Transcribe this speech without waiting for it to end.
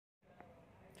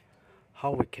How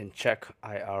we can check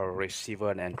IR receiver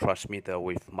and transmitter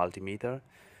with multimeter.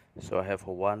 So I have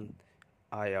one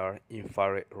IR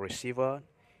infrared receiver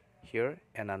here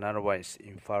and another one is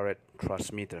infrared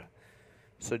transmitter.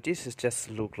 So this is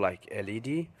just look like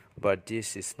LED, but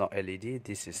this is not LED.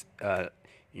 This is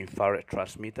infrared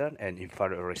transmitter and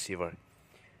infrared receiver.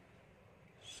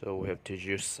 So we have to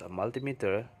use a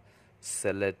multimeter,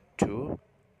 select to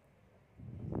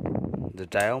the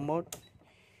diode mode.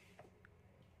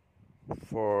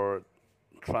 For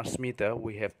transmitter,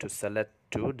 we have to select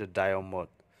to the diode mode.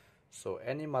 So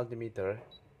any multimeter,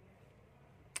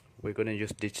 we're going to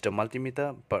use digital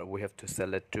multimeter, but we have to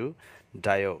select to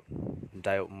diode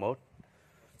mode.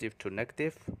 Positive to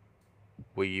negative,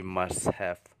 we must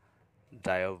have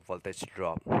diode voltage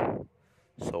drop.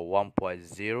 So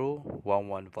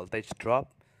 1.011 voltage drop.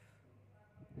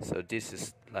 So this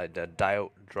is like the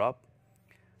diode drop.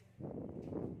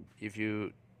 If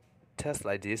you test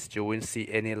like this, you won't see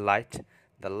any light.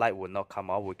 The light will not come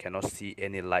out. We cannot see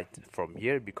any light from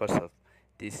here because of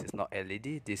this is not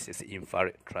LED. This is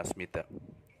infrared transmitter.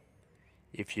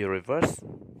 If you reverse,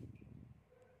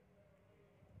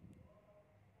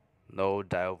 no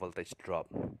diode voltage drop.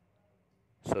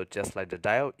 So just like the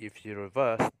diode, if you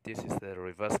reverse, this is the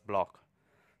reverse block.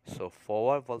 So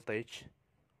forward voltage,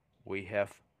 we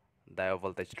have diode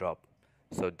voltage drop.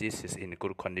 So this is in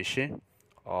good condition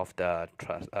of the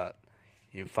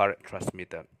infrared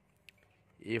transmitter.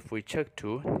 If we check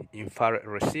to infrared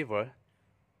receiver,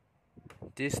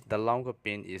 the longer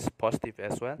pin is positive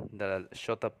as well, the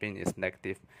shorter pin is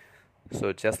negative.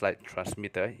 So just like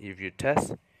transmitter, if you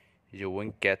test, you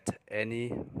won't get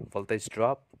any voltage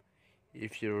drop.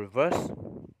 If you reverse,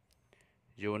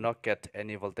 you will not get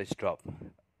any voltage drop.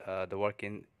 The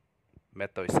working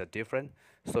method is different.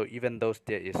 So even though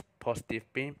there is positive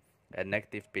pin and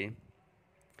negative pin,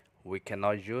 we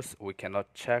cannot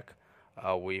check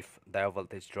with diode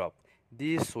voltage drop.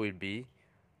 This will be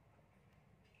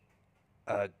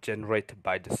generated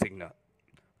by the signal.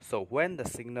 So when the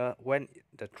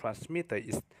transmitter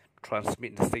is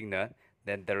transmit the signal,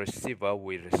 then the receiver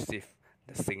will receive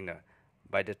the signal.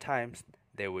 By the time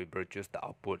they will produce the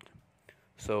output.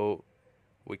 So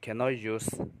we cannot use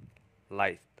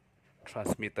light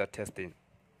transmitter testing.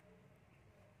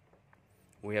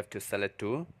 We have to select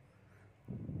to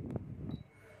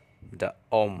the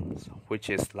ohms, which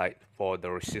is like for the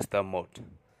resistor mode.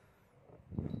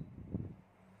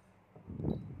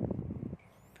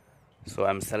 So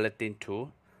I'm selecting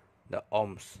to the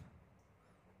ohms.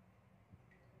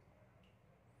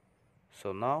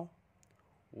 So now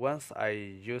once I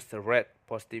use the red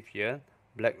positive here,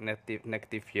 black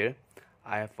negative here,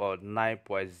 I have a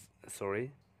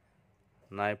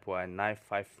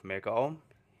 9.95 mega ohm.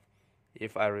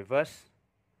 If I reverse,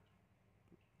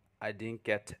 I didn't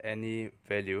get any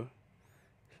value.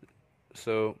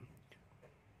 So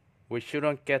we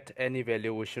shouldn't get any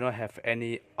value, we shouldn't have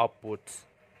any output.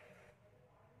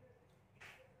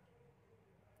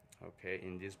 Okay,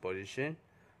 in this position,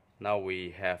 now we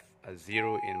have a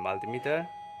 0 in multimeter.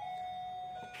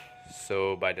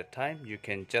 So by the time, you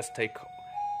can just take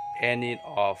any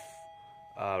of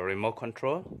remote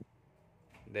control,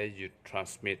 then you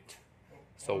transmit.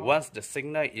 So once the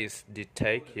signal is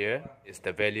detected here, is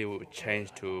the value will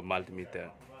change to multimeter.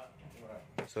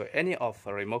 So any of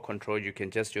remote control, you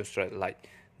can just use like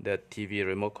the TV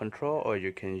remote control, or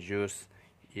you can use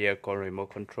aircon remote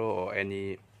control, or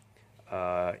any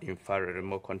infrared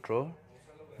remote control.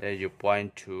 Then you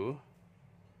point to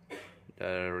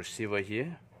the receiver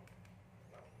here.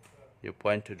 You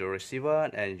point to the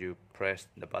receiver and you press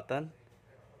the button.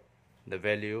 The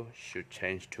value should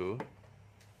change to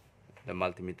the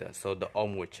multimeter. So the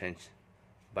ohm will change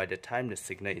by the time the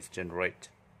signal is generated.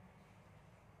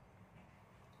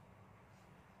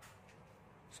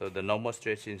 So the normal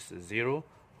situation is 0,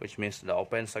 which means the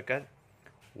open circuit.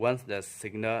 Once the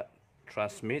signal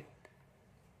transmit,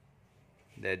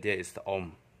 there is the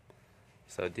ohm.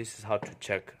 So this is how to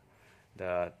check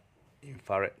the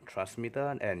infrared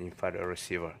transmitter and infrared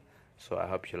receiver. So I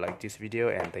hope you like this video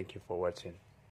and thank you for watching.